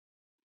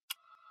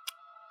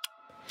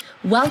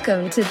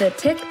Welcome to the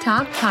Tick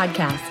Tock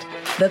Podcast.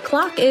 The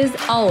clock is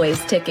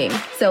always ticking,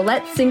 so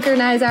let's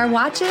synchronize our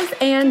watches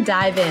and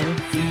dive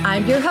in.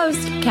 I'm your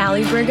host,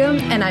 Callie Brigham,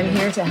 and I'm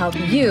here to help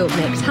you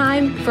make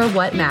time for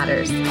what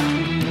matters.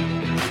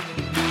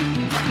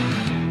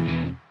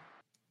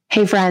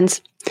 Hey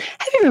friends,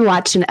 have you ever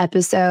watched an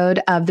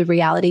episode of the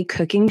reality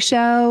cooking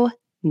show,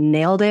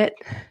 Nailed It?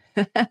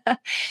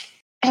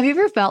 Have you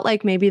ever felt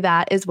like maybe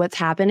that is what's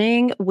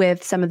happening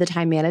with some of the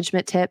time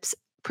management tips,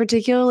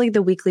 particularly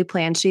the weekly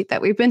plan sheet that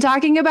we've been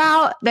talking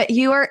about, that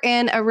you are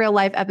in a real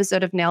life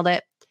episode of Nailed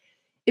It?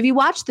 If you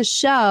watch the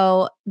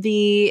show,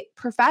 the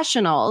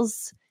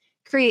professionals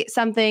create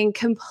something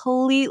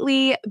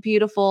completely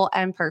beautiful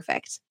and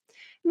perfect.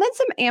 And then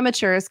some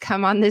amateurs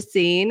come on the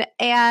scene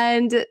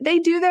and they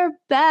do their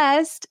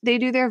best, they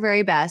do their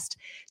very best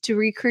to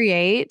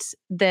recreate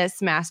this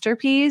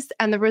masterpiece.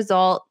 And the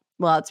result,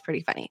 well, it's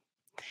pretty funny.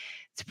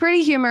 It's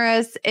pretty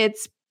humorous.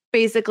 It's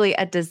basically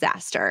a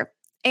disaster.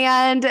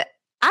 And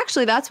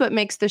actually, that's what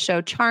makes the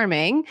show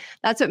charming.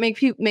 That's what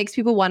makes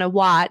people want to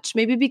watch,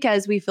 maybe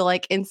because we feel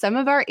like in some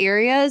of our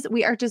areas,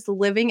 we are just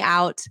living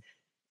out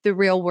the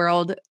real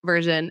world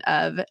version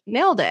of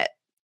Nailed It.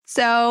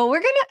 So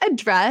we're going to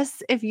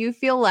address if you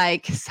feel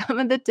like some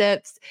of the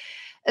tips,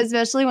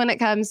 especially when it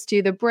comes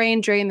to the brain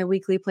drain, the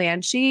weekly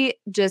plan sheet,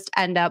 just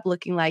end up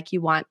looking like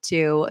you want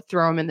to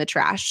throw them in the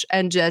trash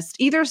and just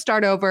either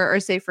start over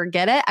or say,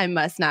 forget it, I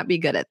must not be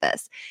good at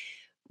this.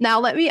 Now,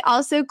 let me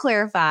also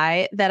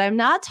clarify that I'm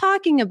not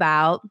talking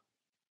about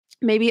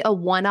maybe a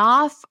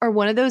one-off or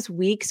one of those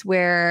weeks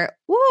where,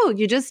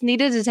 you just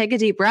needed to take a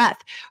deep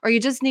breath or you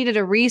just needed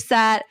a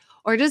reset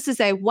or just to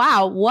say,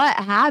 wow, what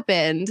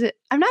happened?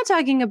 I'm not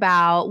talking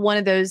about one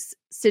of those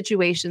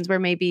situations where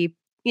maybe,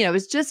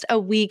 it's just a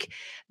week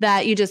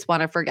that you just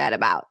want to forget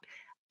about.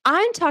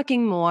 I'm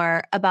talking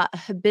more about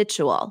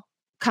habitual,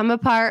 come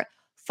apart,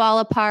 fall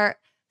apart,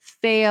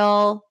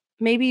 fail.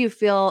 Maybe you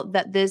feel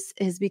that this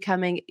is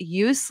becoming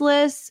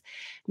useless.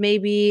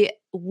 Maybe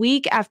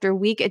week after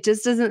week, it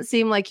just doesn't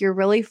seem like you're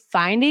really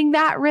finding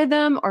that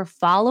rhythm or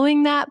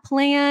following that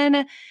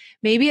plan.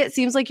 Maybe it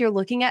seems like you're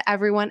looking at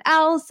everyone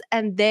else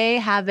and they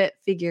have it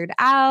figured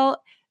out.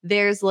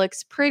 Theirs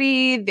looks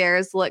pretty.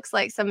 Theirs looks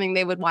like something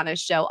they would want to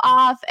show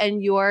off.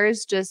 And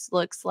yours just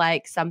looks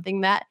like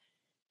something that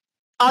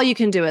all you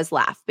can do is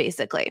laugh,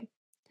 basically.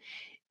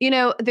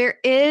 There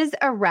is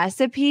a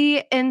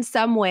recipe in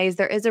some ways.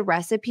 There is a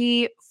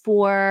recipe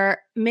for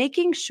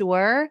making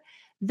sure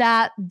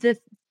that the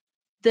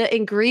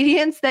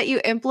ingredients that you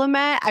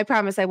implement, I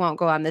promise I won't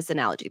go on this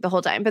analogy the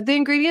whole time, but the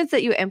ingredients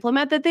that you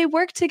implement, that they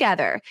work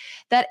together,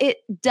 that it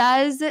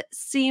does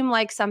seem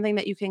like something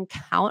that you can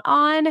count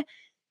on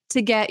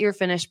to get your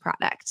finished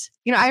product.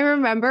 I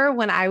remember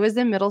when I was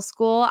in middle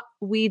school,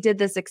 we did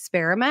this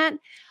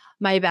experiment.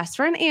 My best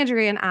friend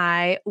Andrea and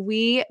I,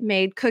 we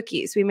made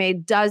cookies. We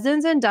made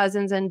dozens and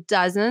dozens and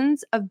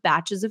dozens of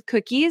batches of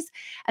cookies.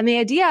 And the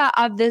idea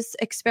of this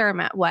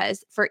experiment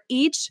was for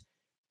each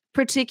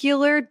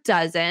particular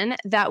dozen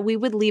that we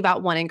would leave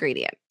out one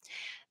ingredient.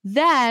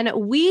 Then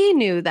we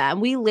knew them,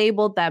 we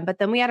labeled them, but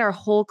then we had our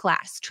whole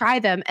class try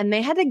them and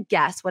they had to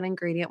guess what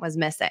ingredient was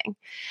missing.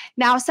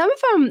 Now, some of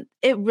them,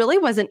 it really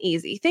wasn't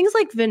easy. Things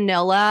like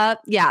vanilla,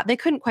 they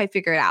couldn't quite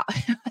figure it out.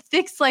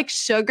 Things like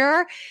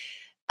sugar,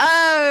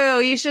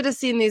 you should have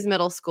seen these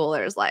middle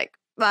schoolers.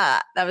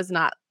 That was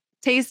not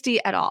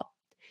tasty at all.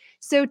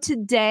 So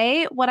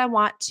today, what I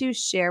want to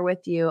share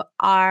with you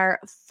are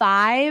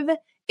 5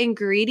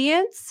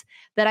 ingredients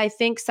that I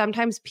think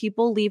sometimes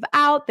people leave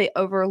out, they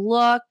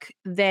overlook,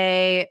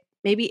 they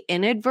maybe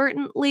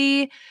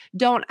inadvertently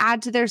don't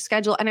add to their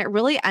schedule, and it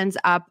really ends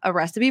up a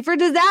recipe for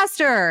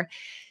disaster.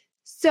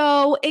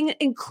 So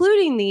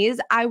including these,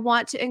 I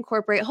want to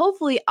incorporate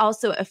hopefully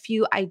also a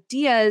few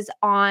ideas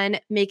on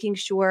making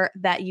sure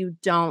that you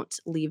don't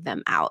leave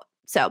them out.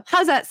 So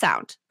how's that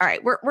sound? All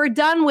right, we're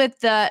done with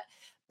the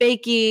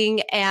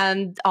baking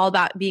and all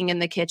about being in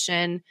the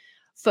kitchen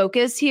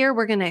focus here.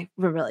 We're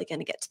really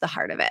gonna get to the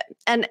heart of it.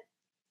 And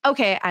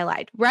okay, I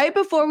lied. Right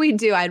before we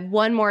do, I had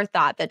one more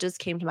thought that just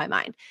came to my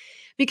mind.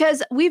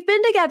 Because we've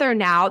been together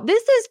now,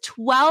 this is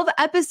 12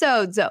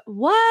 episodes.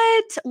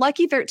 What?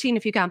 Lucky 13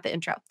 if you count the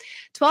intro.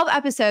 12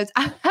 episodes.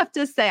 I have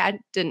to say, I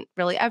didn't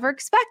really ever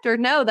expect or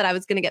know that I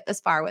was going to get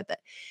this far with it.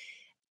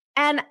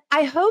 And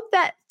I hope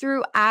that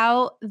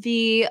throughout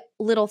the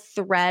little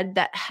thread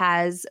that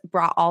has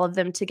brought all of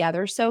them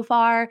together so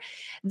far,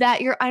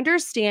 that you're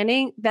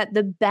understanding that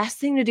the best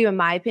thing to do, in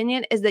my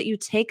opinion, is that you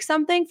take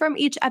something from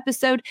each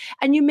episode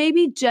and you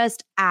maybe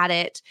just add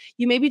it.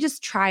 You maybe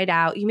just try it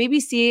out. You maybe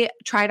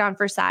try it on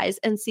for size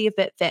and see if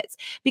it fits.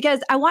 Because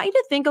I want you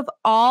to think of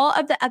all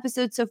of the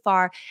episodes so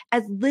far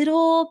as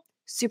little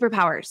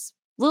superpowers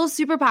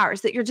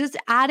that you're just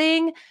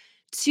adding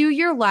to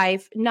your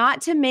life,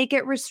 not to make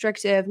it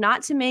restrictive,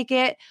 not to make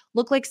it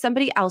look like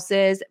somebody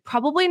else's,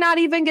 probably not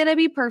even going to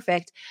be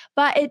perfect,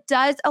 but it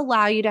does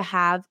allow you to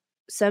have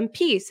some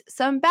peace,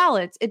 some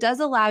balance. It does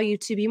allow you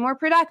to be more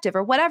productive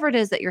or whatever it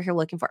is that you're here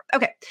looking for.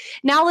 Okay,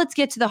 now let's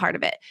get to the heart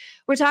of it.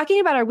 We're talking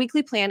about our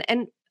weekly plan,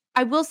 and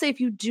I will say if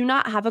you do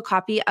not have a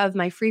copy of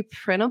my free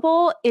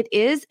printable, it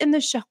is in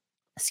the show.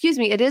 Excuse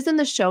me, it is in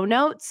the show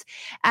notes,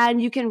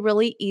 and you can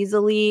really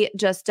easily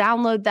just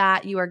download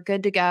that. You are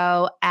good to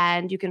go,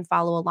 and you can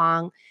follow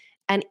along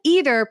and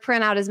either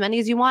print out as many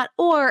as you want,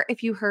 or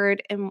if you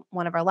heard in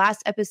one of our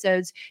last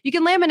episodes, you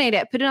can laminate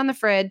it, put it on the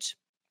fridge,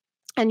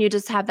 and you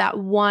just have that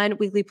one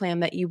weekly plan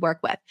that you work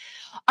with.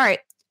 All right.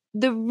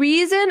 The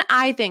reason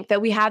I think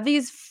that we have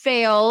these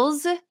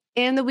fails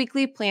in the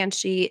weekly plan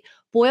sheet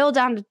boil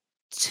down to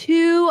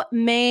two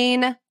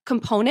main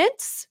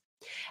components.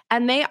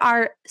 And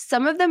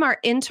some of them are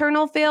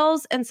internal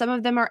fails and some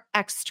of them are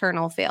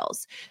external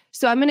fails.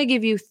 So I'm going to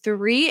give you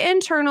 3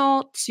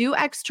 internal, 2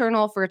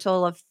 external for a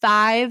total of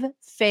 5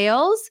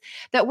 fails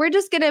that we're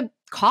just going to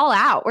call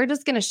out. We're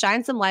just going to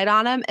shine some light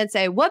on them and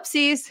say,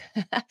 whoopsies.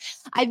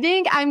 I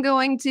think I'm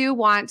going to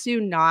want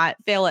to not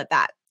fail at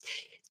that.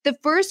 The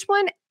first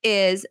one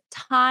is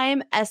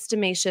time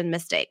estimation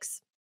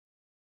mistakes.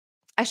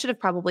 I should have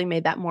probably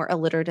made that more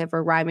alliterative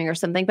or rhyming or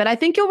something, but I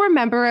think you'll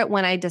remember it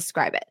when I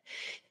describe it.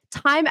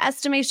 Time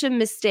estimation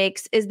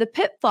mistakes is the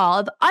pitfall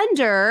of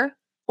under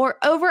or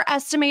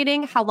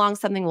overestimating how long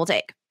something will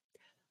take.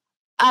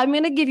 I'm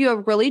going to give you a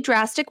really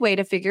drastic way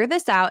to figure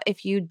this out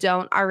if you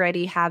don't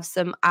already have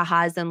some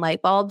ahas and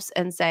light bulbs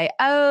and say,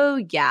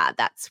 oh yeah,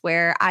 that's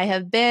where I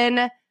have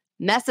been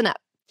messing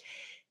up.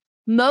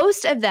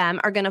 Most of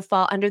them are going to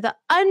fall under the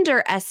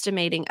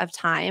underestimating of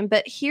time,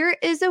 but here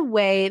is a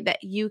way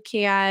that you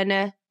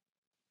can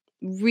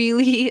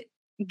really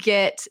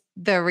get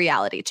the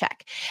reality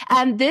check.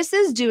 And this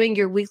is doing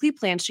your weekly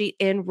plan sheet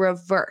in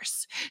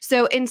reverse.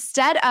 So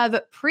instead of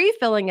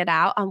pre-filling it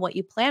out on what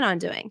you plan on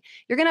doing,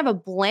 you're going to have a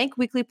blank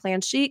weekly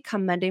plan sheet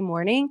come Monday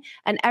morning,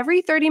 and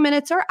every 30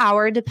 minutes or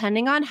hour,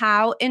 depending on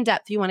how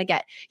in-depth you want to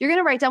get, you're going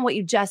to write down what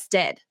you just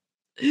did.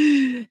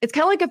 It's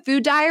kind of like a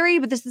food diary,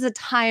 but this is a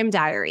time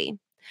diary.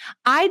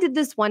 I did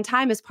this one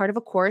time as part of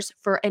a course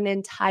for an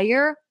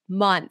entire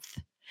month.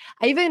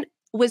 I even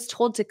was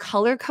told to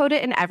color code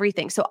it and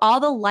everything. So all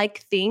the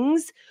like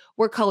things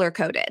were color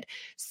coded.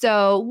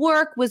 So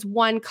work was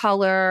one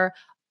color,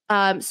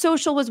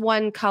 social was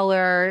one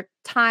color,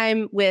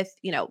 time with,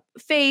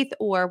 faith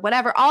or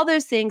whatever, all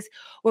those things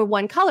were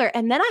one color.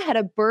 And then I had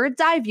a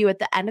bird's eye view at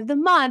the end of the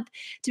month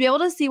to be able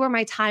to see where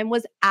my time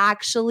was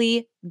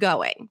actually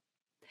going.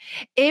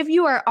 If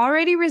you are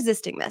already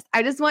resisting this,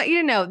 I just want you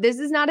to know this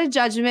is not a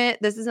judgment.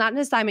 This is not an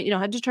assignment. You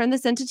don't have to turn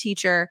this into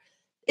teacher.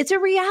 It's a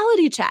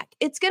reality check.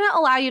 It's going to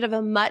allow you to have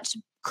a much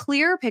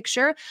clearer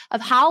picture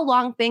of how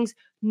long things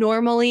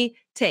normally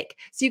take.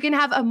 So you can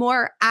have a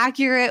more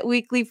accurate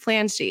weekly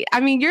plan sheet.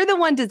 I mean, you're the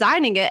one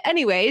designing it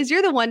anyways.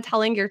 You're the one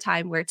telling your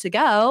time where to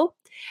go.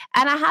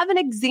 And I have an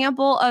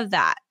example of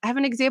that. I have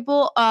an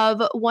example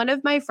of one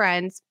of my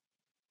friends.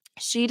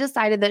 She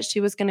decided that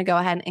she was going to go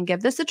ahead and give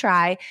this a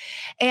try.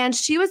 And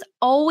she was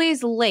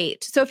always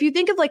late. So if you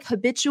think of like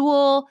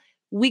habitual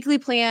weekly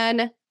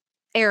plan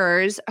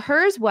errors,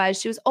 hers was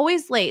she was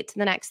always late to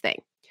the next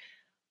thing.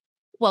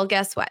 Well,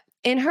 guess what?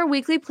 In her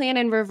weekly plan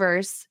in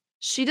reverse,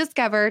 she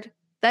discovered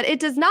that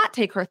it does not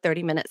take her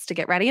 30 minutes to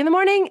get ready in the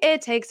morning.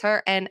 It takes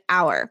her an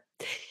hour.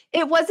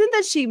 It wasn't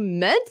that she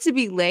meant to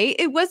be late.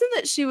 It wasn't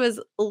that she was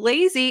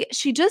lazy.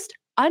 She just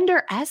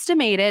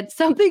underestimated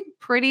something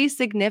pretty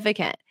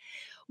significant.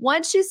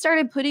 Once she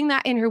started putting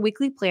that in her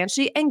weekly plan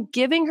sheet and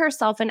giving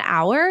herself an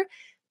hour,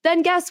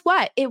 then guess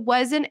what? It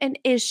wasn't an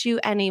issue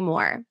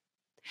anymore.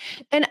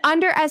 And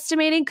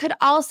underestimating could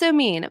also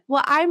mean,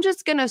 well, I'm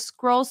just going to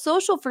scroll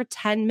social for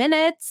 10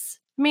 minutes.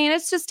 I mean,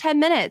 it's just 10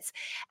 minutes.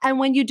 And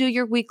when you do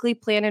your weekly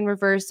plan in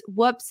reverse,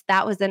 whoops,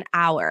 that was an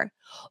hour.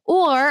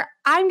 Or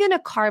I'm going to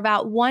carve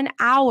out 1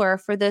 hour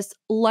for this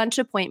lunch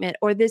appointment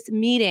or this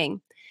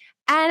meeting.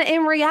 And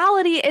in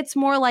reality, it's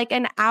more like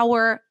an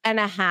hour and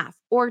a half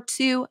or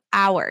 2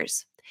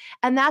 hours.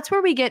 And that's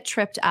where we get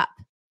tripped up.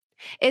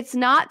 It's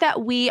not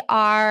that we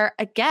are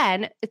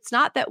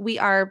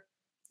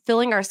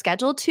filling our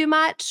schedule too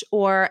much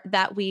or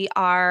that we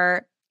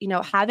are,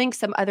 having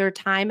some other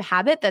time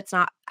habit that's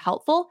not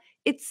helpful.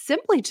 It's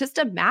simply just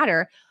a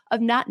matter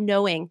of not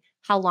knowing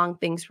how long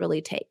things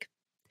really take.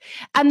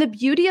 And the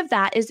beauty of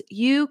that is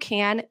you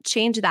can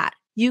change that.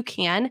 You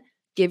can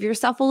give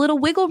yourself a little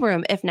wiggle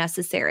room if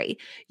necessary.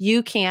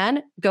 You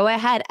can go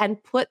ahead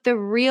and put the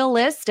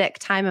realistic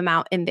time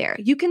amount in there.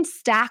 You can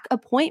stack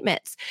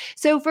appointments.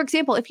 So for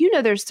example, if you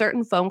know there's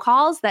certain phone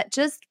calls that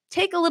just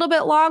take a little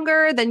bit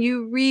longer than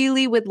you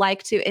really would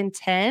like to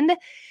intend,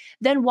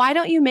 then why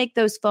don't you make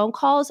those phone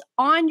calls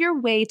on your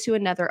way to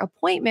another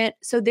appointment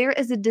so there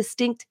is a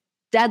distinct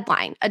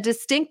deadline, a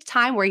distinct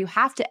time where you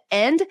have to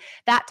end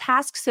that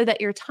task so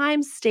that your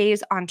time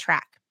stays on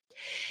track.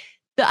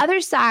 The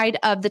other side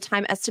of the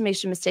time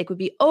estimation mistake would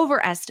be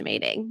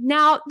overestimating.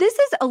 Now, this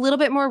is a little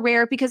bit more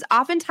rare because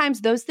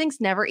oftentimes those things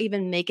never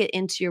even make it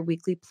into your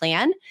weekly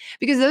plan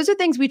because those are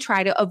things we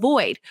try to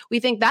avoid. We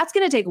think that's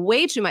going to take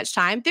way too much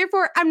time.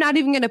 Therefore, I'm not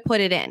even going to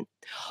put it in.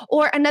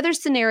 Or another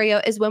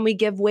scenario is when we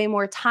give way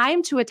more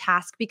time to a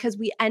task because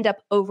we end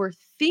up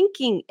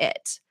overthinking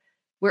it.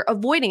 We're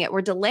avoiding it.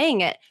 We're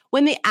delaying it.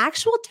 When the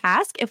actual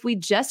task, if we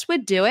just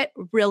would do it,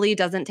 really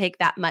doesn't take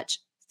that much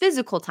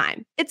physical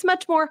time. It's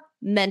much more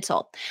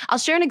mental. I'll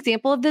share an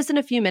example of this in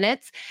a few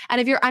minutes.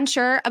 And if you're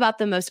unsure about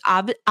the most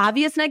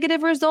obvious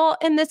negative result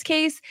in this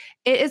case,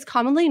 it is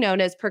commonly known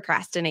as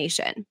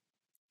procrastination.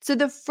 So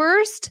the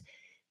first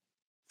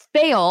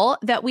fail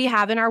that we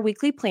have in our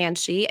weekly plan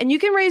sheet, and you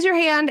can raise your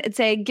hand and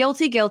say,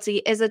 guilty,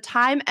 guilty, is a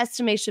time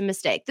estimation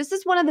mistake. This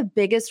is one of the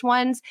biggest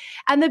ones.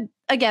 And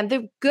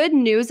the good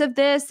news of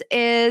this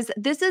is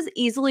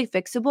easily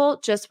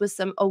fixable just with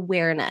some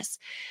awareness.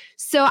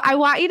 So I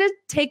want you to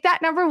take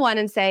that number one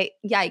and say,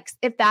 yikes,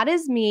 if that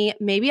is me,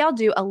 maybe I'll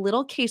do a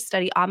little case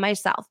study on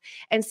myself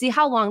and see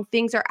how long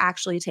things are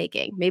actually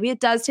taking. Maybe it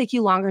does take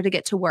you longer to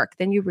get to work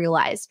than you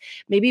realized.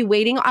 Maybe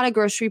waiting on a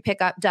grocery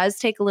pickup does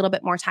take a little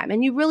bit more time,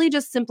 and you really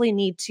just simply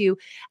need to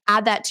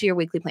add that to your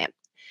weekly plan.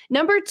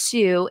 Number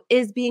two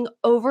is being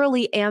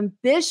overly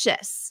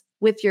ambitious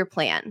with your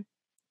plan.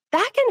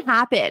 That can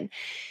happen.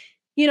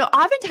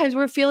 Oftentimes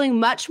we're feeling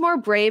much more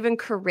brave and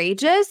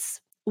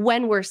courageous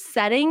when we're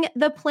setting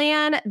the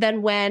plan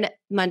than when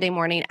Monday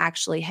morning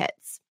actually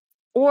hits.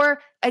 Or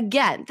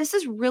again, this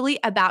is really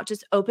about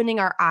just opening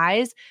our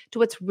eyes to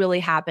what's really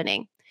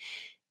happening.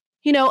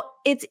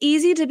 It's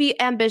easy to be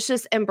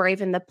ambitious and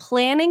brave in the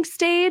planning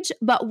stage,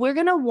 but we're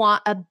going to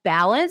want a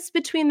balance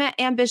between that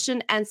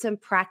ambition and some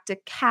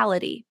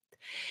practicality.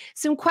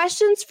 Some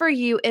questions for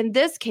you in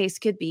this case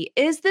could be,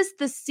 is this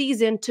the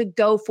season to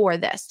go for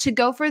this,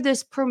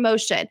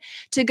 promotion,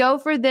 to go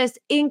for this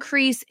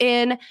increase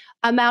in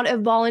amount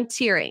of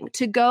volunteering,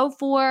 to go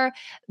for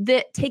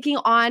the taking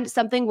on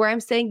something where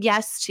I'm saying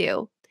yes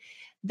to?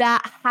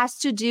 That has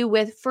to do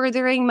with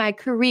furthering my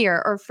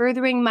career or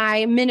furthering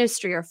my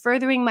ministry or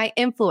furthering my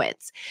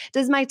influence.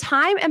 Does my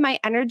time and my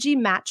energy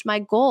match my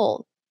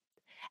goal?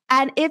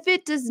 And if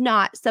it does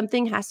not,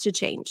 something has to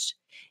change.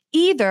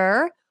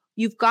 Either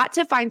you've got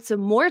to find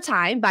some more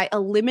time by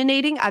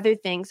eliminating other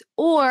things,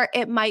 or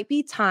it might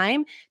be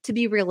time to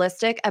be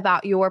realistic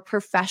about your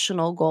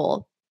professional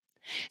goal.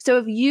 So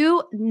if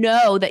you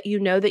know that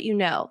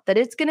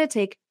it's going to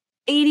take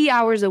 80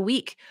 hours a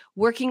week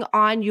working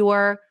on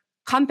your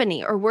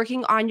company or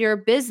working on your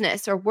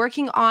business or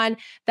working on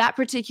that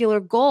particular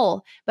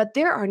goal, but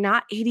there are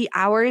not 80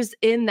 hours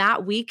in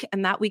that week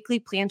and that weekly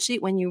plan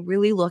sheet when you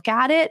really look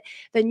at it,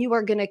 then you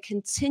are going to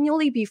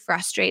continually be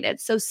frustrated.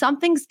 So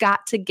something's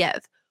got to give.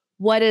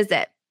 What is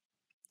it?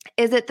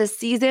 Is it the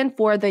season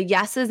for the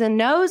yeses and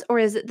nos, or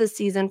is it the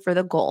season for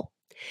the goal?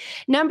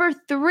 Number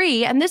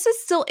three, and this is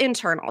still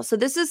internal. So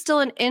this is still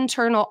an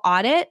internal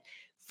audit.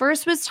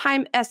 First was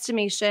time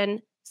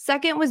estimation.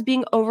 Second was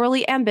being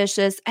overly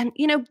ambitious. And,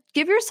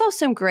 give yourself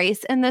some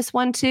grace in this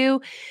one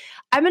too.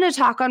 I'm going to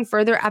talk on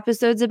further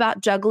episodes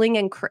about juggling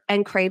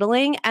and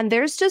cradling. And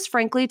there's just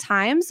frankly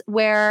times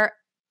where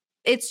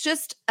it's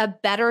just a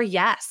better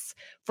yes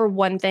for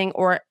one thing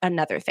or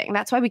another thing.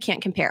 That's why we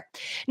can't compare.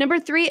 Number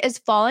three is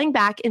falling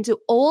back into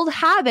old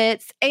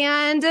habits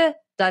and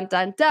dun,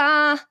 dun,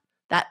 dun,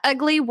 that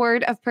ugly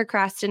word of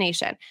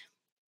procrastination.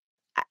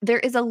 There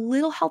is a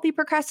little healthy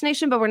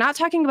procrastination, but we're not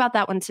talking about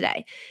that one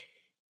today.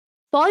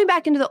 Falling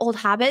back into the old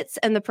habits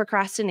and the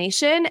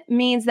procrastination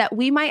means that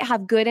we might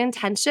have good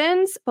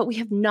intentions, but we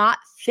have not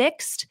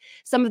fixed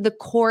some of the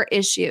core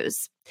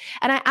issues.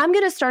 And I'm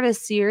going to start a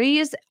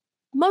series,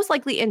 most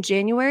likely in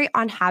January,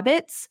 on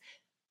habits.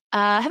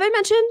 Have I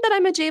mentioned that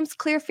I'm a James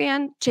Clear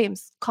fan?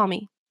 James, call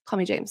me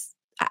James.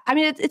 I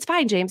mean, it's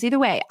fine, James. Either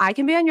way, I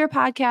can be on your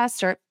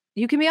podcast or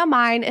you can be on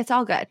mine. It's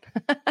all good.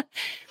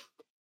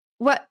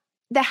 What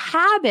the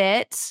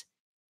habit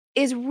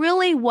is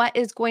really what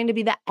is going to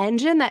be the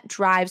engine that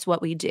drives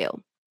what we do.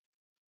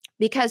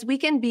 Because we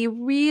can be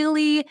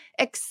really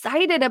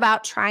excited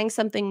about trying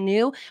something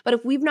new, but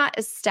if we've not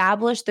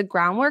established the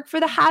groundwork for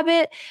the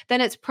habit,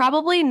 then it's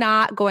probably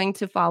not going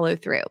to follow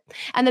through.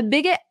 And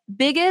the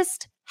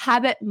biggest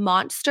habit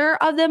monster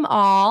of them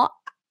all,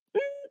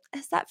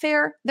 is that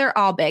fair? They're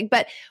all big,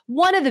 but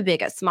one of the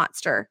biggest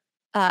monster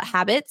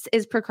habits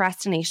is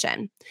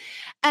procrastination.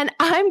 And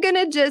I'm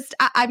going to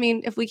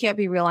if we can't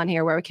be real on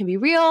here, where we can be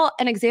real,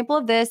 an example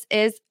of this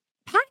is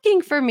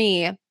packing for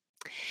me.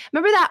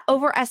 Remember that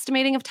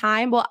overestimating of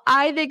time? Well,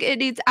 I think it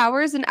needs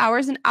hours and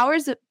hours and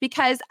hours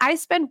because I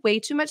spend way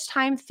too much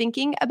time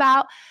thinking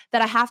about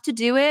that I have to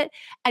do it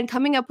and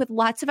coming up with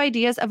lots of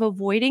ideas of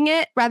avoiding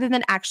it rather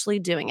than actually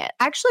doing it.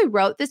 I actually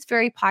wrote this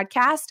very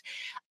podcast.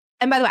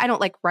 And by the way, I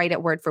don't write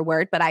it word for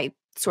word, but I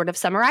sort of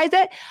summarize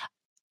it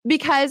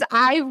because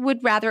I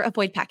would rather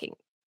avoid packing.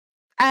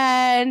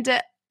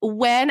 And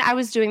when I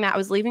was doing that, I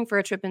was leaving for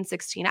a trip in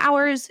 16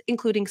 hours,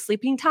 including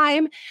sleeping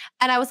time.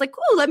 And I was like,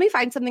 let me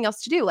find something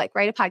else to do, like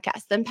write a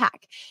podcast, then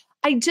pack.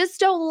 I just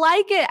don't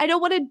like it. I don't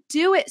want to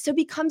do it. So it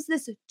becomes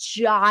this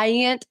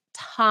giant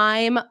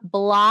time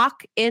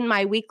block in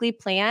my weekly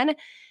plan.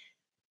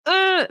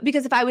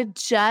 Because if I would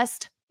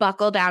just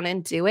buckle down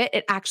and do it,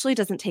 it actually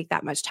doesn't take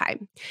that much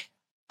time.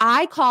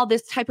 I call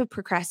this type of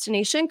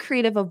procrastination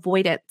creative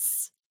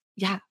avoidance.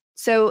 Yeah.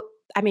 So,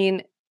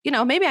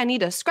 maybe I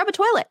need to scrub a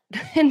toilet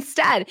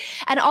instead.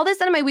 And all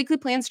this on my weekly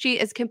plan sheet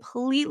is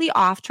completely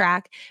off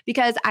track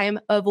because I am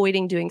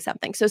avoiding doing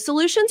something. So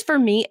solutions for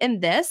me in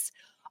this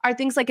are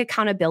things like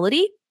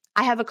accountability.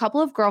 I have a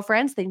couple of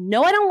girlfriends. They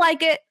know I don't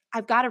like it.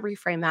 I've got to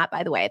reframe that,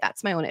 by the way.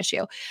 That's my own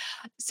issue.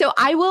 So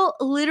I will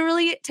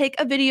literally take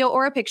a video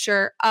or a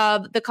picture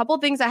of the couple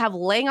of things I have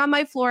laying on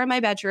my floor in my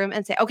bedroom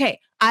and say, okay,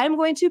 I'm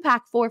going to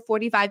pack for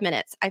 45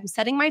 minutes. I'm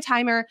setting my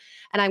timer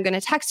and I'm going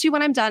to text you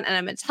when I'm done and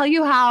I'm going to tell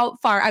you how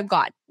far I've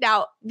got.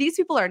 Now, these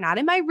people are not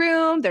in my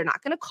room. They're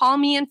not going to call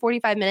me in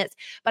 45 minutes,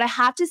 but I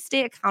have to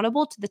stay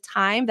accountable to the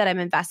time that I'm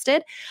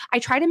invested. I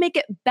try to make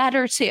it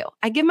better too.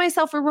 I give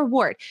myself a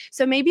reward.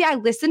 So maybe I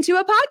listen to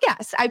a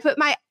podcast. I put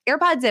my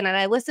AirPods in and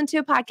I listen to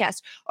a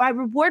podcast, or I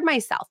reward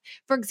myself.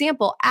 For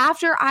example,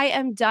 after I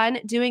am done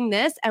doing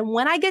this, and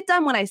when I get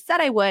done when I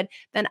said I would,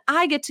 then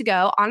I get to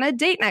go on a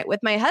date night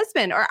with my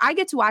husband, or I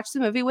get to watch the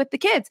movie with the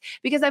kids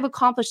because I've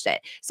accomplished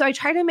it. So I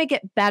try to make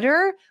it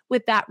better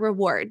with that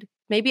reward.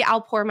 Maybe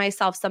I'll pour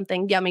myself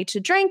something yummy to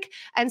drink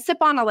and sip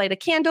on, I'll light a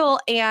candle.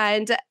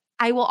 And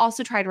I will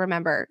also try to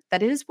remember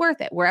that it is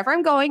worth it. Wherever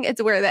I'm going,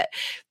 it's worth it.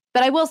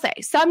 But I will say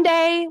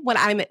someday when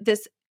I'm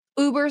this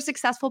uber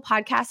successful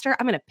podcaster,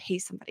 I'm going to pay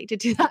somebody to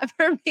do that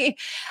for me.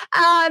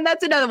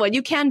 That's another one.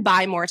 You can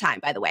buy more time,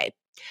 by the way.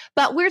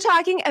 But we're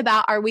talking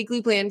about our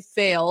weekly plan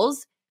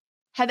fails.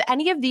 Have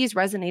any of these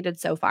resonated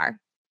so far?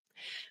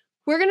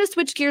 We're going to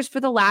switch gears for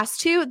the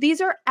last two.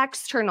 These are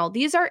external.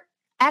 These are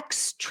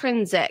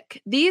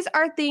extrinsic. These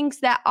are things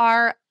that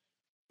are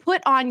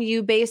put on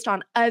you based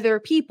on other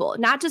people,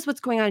 not just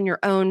what's going on in your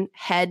own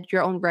head,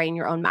 your own brain,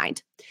 your own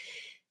mind.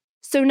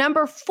 So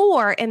number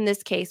 4 in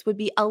this case would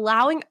be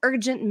allowing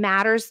urgent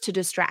matters to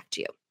distract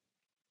you.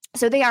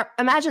 So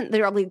imagine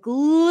they're like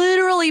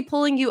literally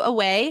pulling you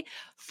away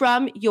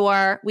from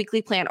your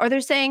weekly plan, or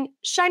they're saying,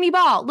 shiny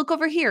ball, look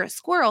over here,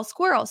 squirrel,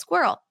 squirrel,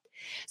 squirrel.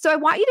 So I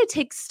want you to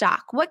take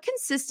stock. What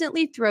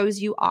consistently throws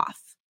you off?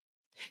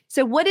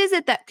 So what is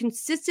it that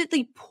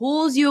consistently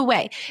pulls you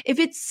away? If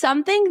it's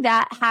something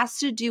that has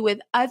to do with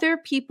other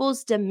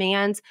people's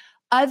demands,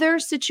 other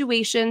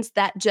situations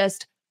that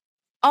just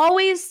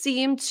always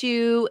seem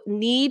to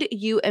need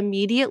you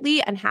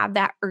immediately and have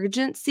that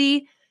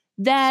urgency,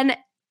 then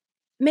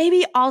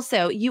maybe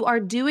also you are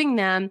doing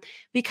them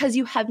because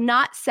you have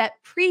not set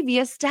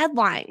previous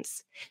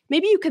deadlines.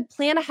 Maybe you could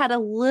plan ahead a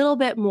little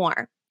bit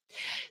more.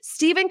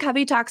 Stephen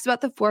Covey talks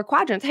about the 4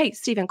 quadrants. Hey,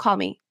 Stephen, call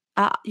me.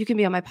 You can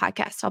be on my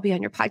podcast. I'll be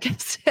on your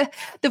podcast.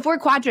 The 4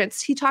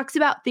 quadrants. He talks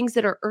about things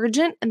that are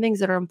urgent and things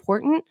that are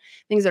important,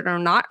 things that are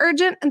not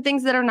urgent and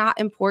things that are not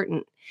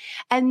important.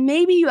 And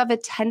maybe you have a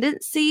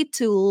tendency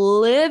to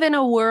live in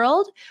a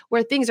world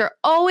where things are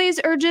always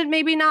urgent,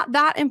 maybe not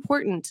that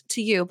important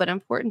to you, but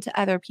important to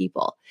other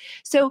people.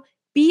 So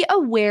be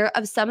aware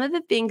of some of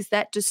the things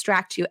that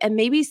distract you and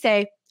maybe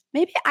say,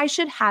 maybe I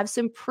should have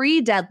some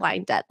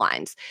pre-deadline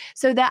deadlines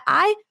so that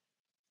I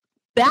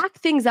back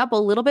things up a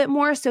little bit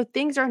more so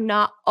things are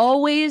not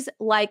always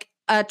like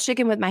a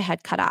chicken with my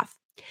head cut off.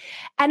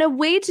 And a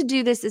way to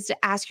do this is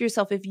to ask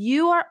yourself if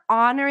you are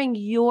honoring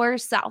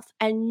yourself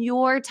and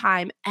your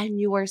time and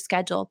your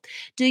schedule.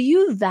 Do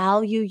you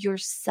value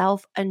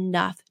yourself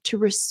enough to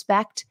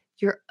respect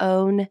your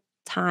own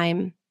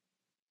time?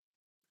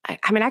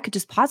 I mean, I could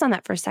just pause on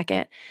that for a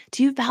second.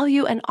 Do you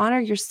value and honor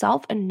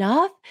yourself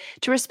enough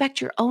to respect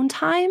your own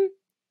time?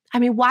 I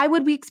mean, why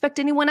would we expect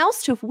anyone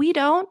else to if we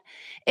don't?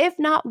 If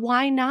not,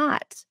 why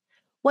not?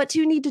 What do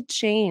you need to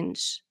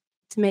change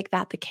to make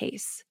that the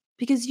case?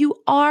 Because you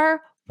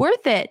are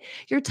worth it.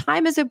 Your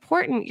time is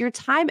important. Your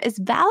time is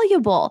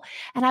valuable.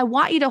 And I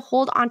want you to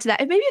hold on to that.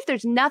 And maybe if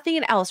there's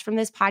nothing else from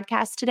this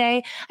podcast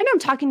today, I know I'm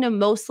talking to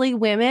mostly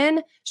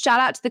women. Shout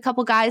out to the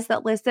couple guys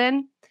that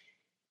listen.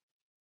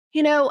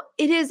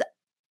 It is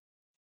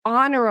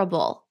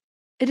honorable.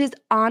 It is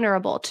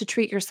honorable to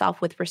treat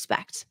yourself with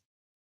respect.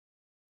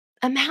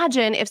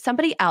 Imagine if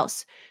somebody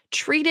else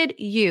treated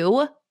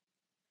you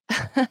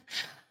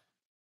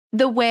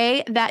the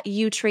way that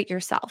you treat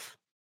yourself.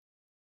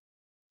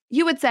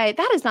 You would say,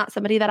 that is not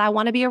somebody that I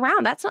want to be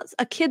around. That's not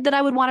a kid that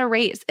I would want to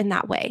raise in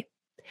that way.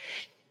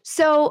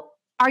 So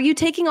are you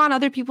taking on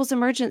other people's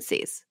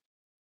emergencies?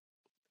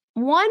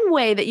 One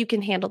way that you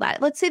can handle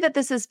that, let's say that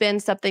this has been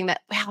something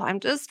that,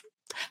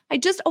 I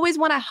just always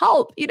want to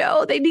help.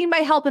 They need my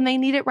help and they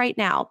need it right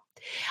now.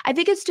 I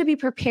think it's to be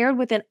prepared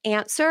with an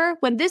answer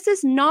when this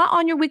is not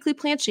on your weekly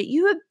plan sheet.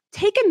 You have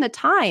taken the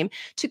time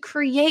to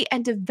create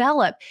and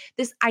develop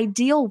this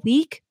ideal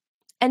week,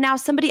 and now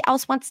somebody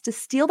else wants to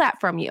steal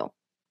that from you.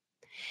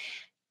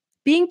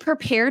 Being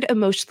prepared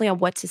emotionally on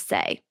what to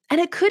say.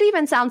 And it could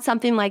even sound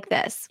something like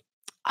this.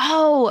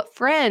 Oh,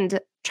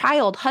 friend,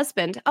 child,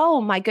 husband. Oh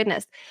my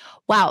goodness.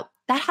 Wow,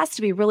 that has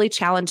to be really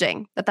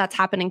challenging that that's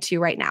happening to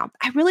you right now.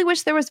 I really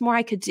wish there was more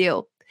I could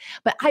do.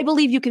 But I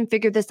believe you can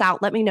figure this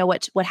out. Let me know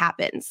what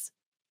happens.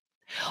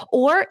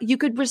 Or you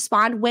could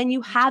respond when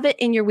you have it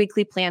in your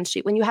weekly plan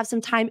sheet, when you have some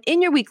time in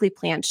your weekly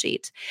plan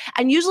sheet.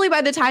 And usually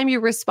by the time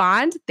you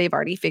respond, they've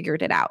already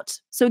figured it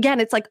out. So again,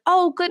 it's like,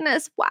 oh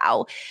goodness,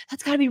 wow,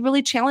 that's got to be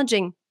really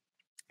challenging.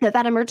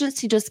 that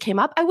emergency just came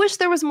up. I wish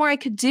there was more I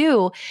could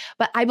do,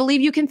 but I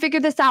believe you can figure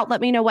this out.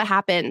 Let me know what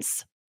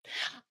happens.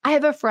 I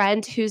have a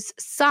friend whose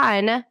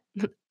son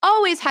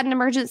always had an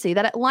emergency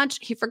that at lunch,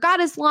 he forgot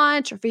his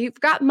lunch or he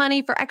forgot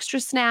money for extra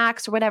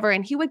snacks or whatever.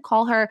 And he would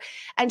call her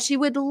and she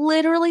would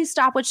literally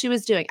stop what she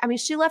was doing. I mean,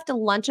 she left a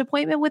lunch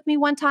appointment with me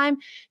one time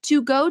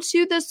to go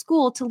to the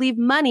school to leave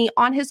money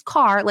on his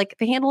car, like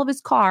the handle of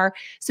his car,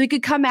 so he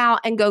could come out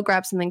and go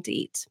grab something to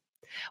eat.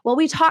 Well,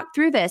 we talked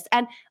through this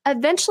and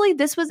eventually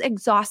this was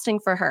exhausting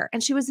for her.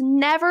 And she was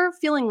never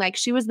feeling like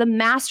she was the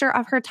master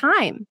of her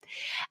time.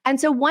 And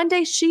so one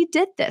day she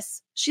did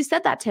this. She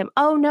said that to him.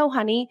 Oh no,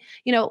 honey,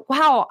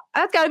 wow,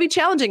 that's got to be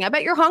challenging. I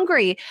bet you're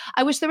hungry.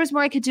 I wish there was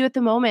more I could do at the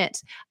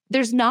moment.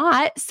 There's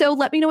not. So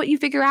let me know what you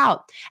figure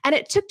out. And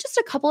it took just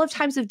a couple of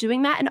times of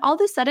doing that. And all of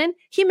a sudden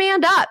he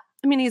manned up.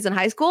 I mean, he's in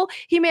high school.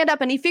 He manned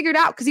up and he figured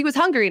out because he was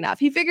hungry enough.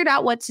 He figured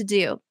out what to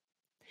do.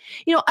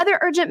 Other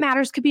urgent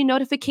matters could be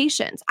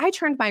notifications. I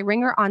turned my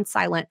ringer on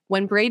silent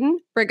when Braden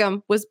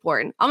Brigham was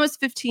born almost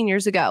 15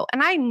 years ago,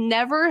 and I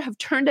never have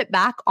turned it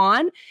back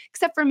on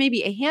except for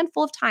maybe a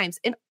handful of times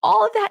in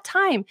all of that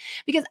time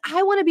because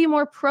I want to be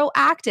more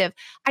proactive.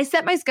 I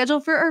set my schedule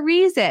for a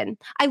reason.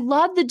 I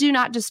love the Do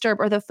Not Disturb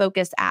or the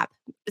Focus app.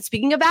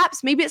 Speaking of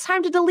apps, maybe it's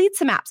time to delete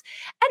some apps.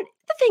 And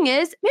the thing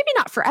is, maybe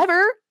not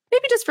forever,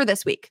 maybe just for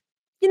this week.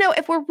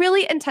 If we're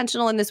really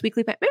intentional in this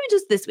weekly plan, maybe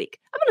just this week,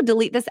 I'm going to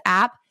delete this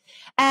app.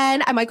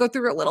 And I might go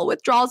through a little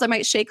withdrawals. I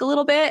might shake a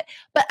little bit,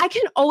 but I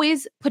can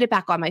always put it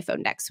back on my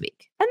phone next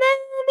week. And then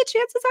the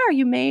chances are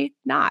you may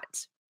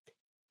not.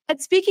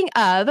 And speaking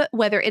of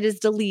whether it is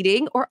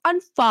deleting or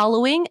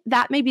unfollowing,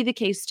 that may be the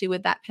case too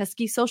with that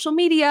pesky social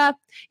media.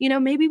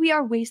 Maybe we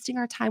are wasting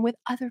our time with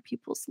other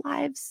people's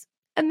lives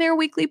and their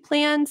weekly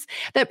plans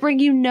that bring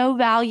you no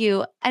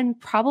value and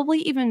probably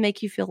even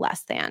make you feel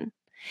less than.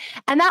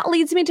 And that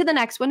leads me to the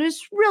next one, which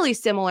is really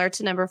similar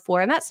to number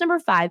 4, and that's number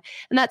 5,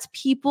 and that's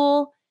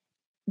people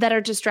that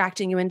are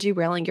distracting you and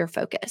derailing your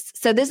focus.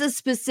 So this is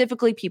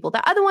specifically people.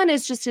 The other one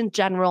is just in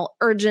general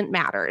urgent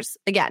matters.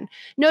 Again,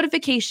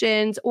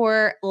 notifications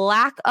or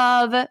lack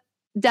of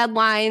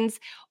deadlines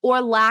or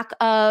lack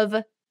of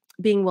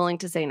being willing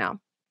to say no.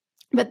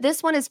 But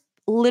this one is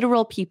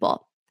literal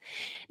people.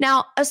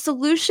 Now, a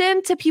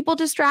solution to people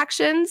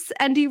distractions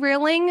and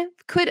derailing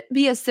could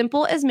be as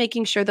simple as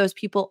making sure those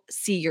people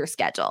see your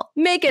schedule.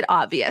 Make it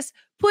obvious.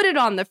 Put it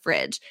on the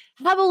fridge.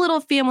 Have a little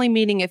family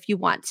meeting if you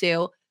want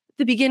to,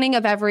 the beginning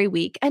of every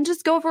week, and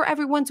just go over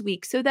everyone's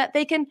week so that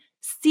they can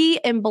see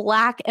in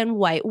black and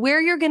white where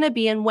you're going to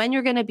be and when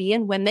you're going to be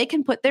and when they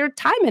can put their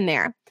time in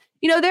there.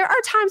 There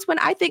are times when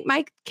I think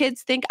my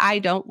kids think I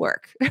don't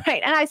work,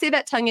 right? And I say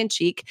that tongue in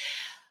cheek.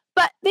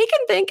 But they can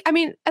think,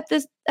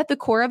 at the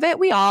core of it,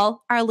 we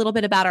all are a little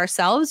bit about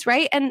ourselves,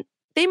 right? And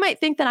they might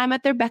think that I'm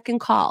at their beck and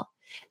call.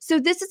 So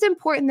this is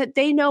important that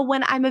they know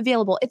when I'm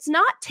available. It's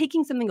not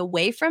taking something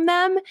away from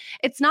them.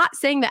 It's not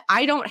saying that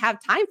I don't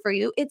have time for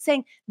you. It's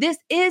saying this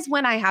is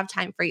when I have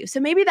time for you. So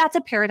maybe that's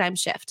a paradigm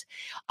shift.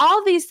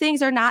 All these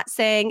things are not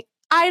saying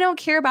I don't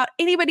care about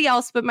anybody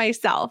else but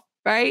myself,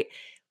 right?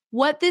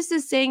 What this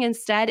is saying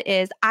instead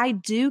is I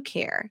do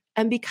care.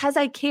 And because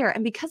I care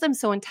and because I'm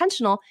so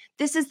intentional,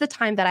 this is the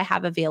time that I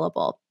have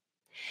available.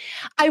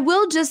 I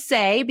will just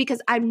say,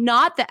 because I'm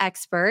not the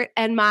expert,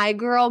 and my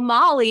girl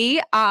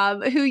Molly,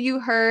 who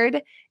you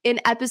heard in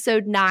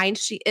episode 9,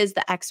 she is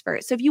the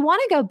expert. So if you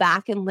want to go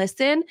back and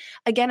listen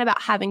again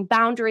about having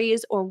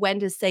boundaries or when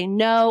to say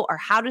no or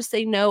how to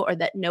say no or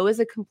that no is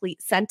a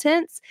complete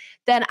sentence,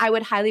 then I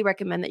would highly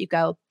recommend that you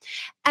go.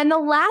 And the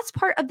last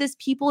part of this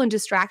people and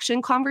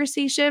distraction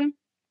conversation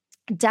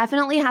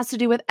definitely has to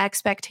do with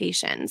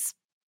expectations.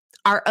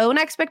 Our own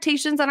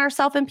expectations on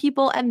ourselves and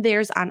people and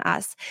theirs on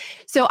us.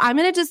 So I'm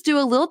going to just do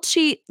a little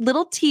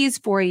tease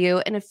for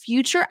you in a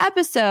future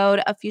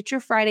episode, a future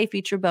Friday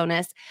feature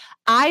bonus.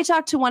 I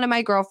talked to one of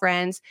my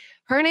girlfriends.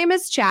 Her name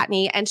is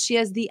Chatney, and she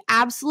has the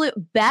absolute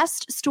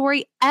best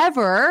story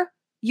ever.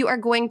 You are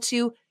going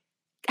to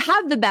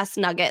have the best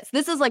nuggets.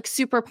 This is like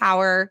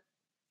superpower.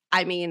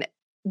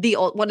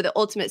 One of the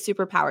ultimate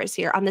superpowers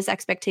here on this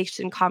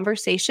expectation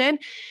conversation.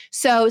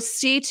 So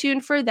stay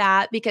tuned for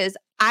that, because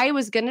I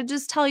was going to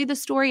just tell you the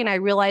story and I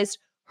realized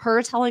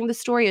her telling the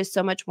story is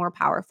so much more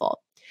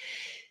powerful.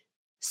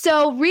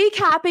 So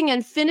recapping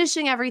and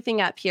finishing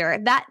everything up here,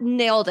 that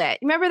nailed it.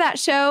 Remember that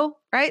show,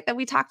 right, that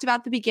we talked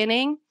about at the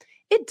beginning?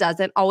 It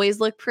doesn't always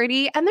look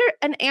pretty, and they're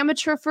an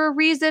amateur for a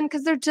reason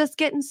because they're just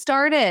getting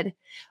started.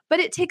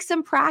 But it takes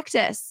some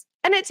practice,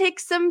 and it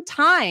takes some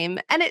time,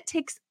 and it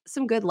takes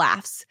some good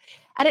laughs.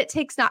 And it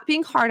takes not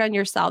being hard on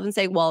yourself and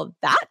saying, well,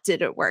 that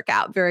didn't work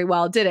out very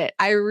well, did it?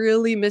 I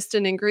really missed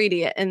an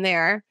ingredient in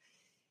there.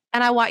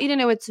 And I want you to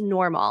know it's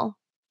normal.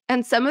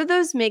 And some of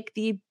those make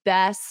the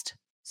best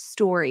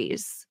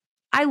stories.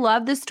 I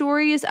love the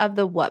stories of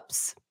the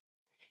whoops.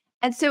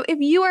 And so if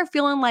you are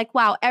feeling like,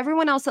 wow,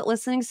 everyone else that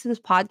listening to this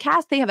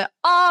podcast, they have it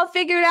all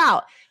figured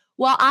out.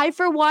 Well, I,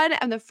 for one,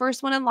 am the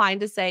first one in line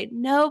to say,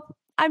 nope,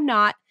 I'm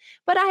not.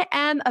 But I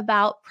am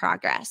about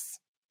progress.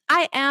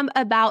 I am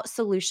about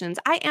solutions.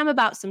 I am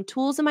about some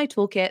tools in my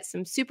toolkit,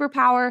 some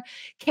superpower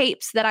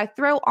capes that I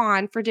throw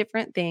on for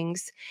different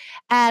things.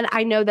 And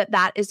I know that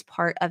that is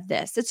part of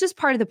this. It's just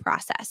part of the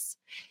process.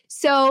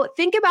 So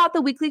think about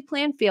the weekly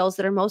plan fails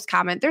that are most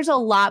common. There's a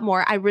lot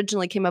more. I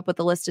originally came up with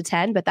a list of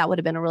 10, but that would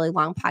have been a really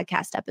long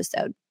podcast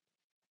episode.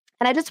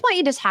 And I just want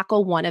you to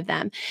tackle one of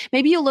them.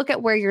 Maybe you look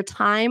at where your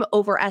time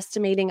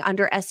overestimating,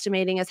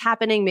 underestimating is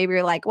happening. Maybe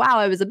you're like, wow,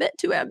 I was a bit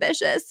too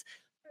ambitious.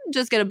 I'm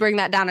just going to bring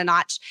that down a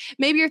notch.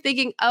 Maybe you're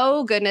thinking,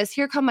 oh goodness,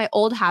 here come my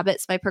old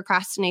habits, my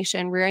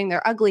procrastination rearing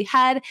their ugly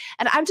head.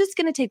 And I'm just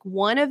going to take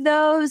one of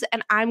those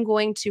and I'm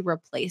going to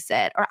replace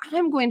it, or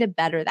I'm going to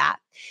better that.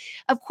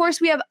 Of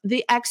course, we have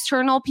the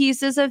external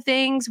pieces of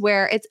things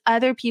where it's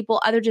other people,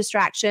 other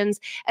distractions.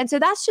 And so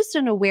that's just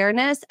an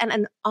awareness and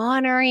an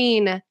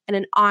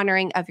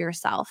honoring of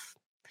yourself.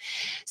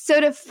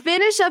 So to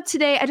finish up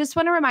today, I just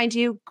want to remind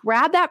you,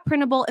 grab that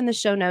printable in the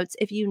show notes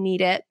if you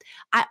need it.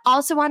 I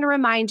also want to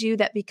remind you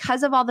that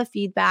because of all the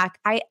feedback,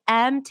 I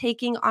am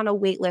taking on a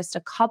wait list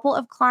a couple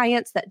of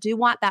clients that do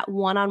want that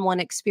one-on-one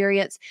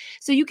experience.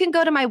 So you can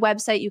go to my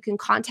website, you can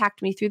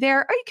contact me through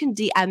there, or you can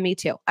DM me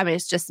too. I mean,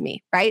 it's just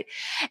me, right?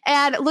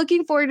 And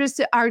looking forward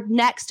to our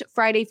next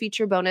Friday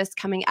feature bonus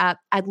coming up.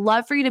 I'd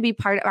love for you to be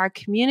part of our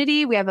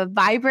community. We have a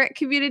vibrant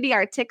community,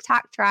 our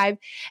TikTok tribe,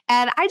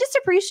 and I just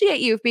appreciate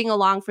you being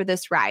along for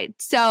this ride.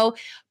 So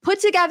put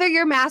together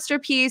your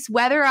masterpiece,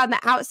 whether on the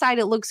outside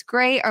it looks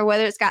great or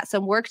whether it's got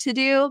some work to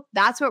do.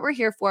 That's what we're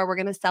here for. We're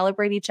going to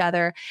celebrate each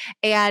other,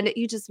 and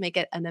you just make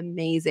it an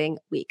amazing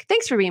week.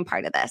 Thanks for being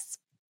part of this.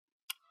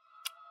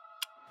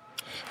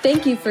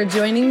 Thank you for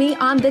joining me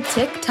on the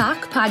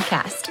TikTok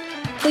podcast.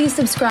 Please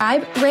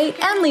subscribe,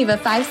 rate, and leave a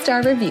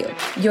 5-star review.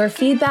 Your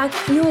feedback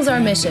fuels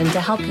our mission to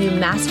help you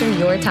master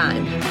your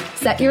time.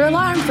 Set your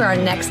alarm for our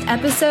next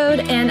episode,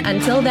 and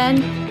until then,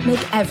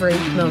 make every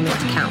moment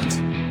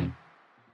count.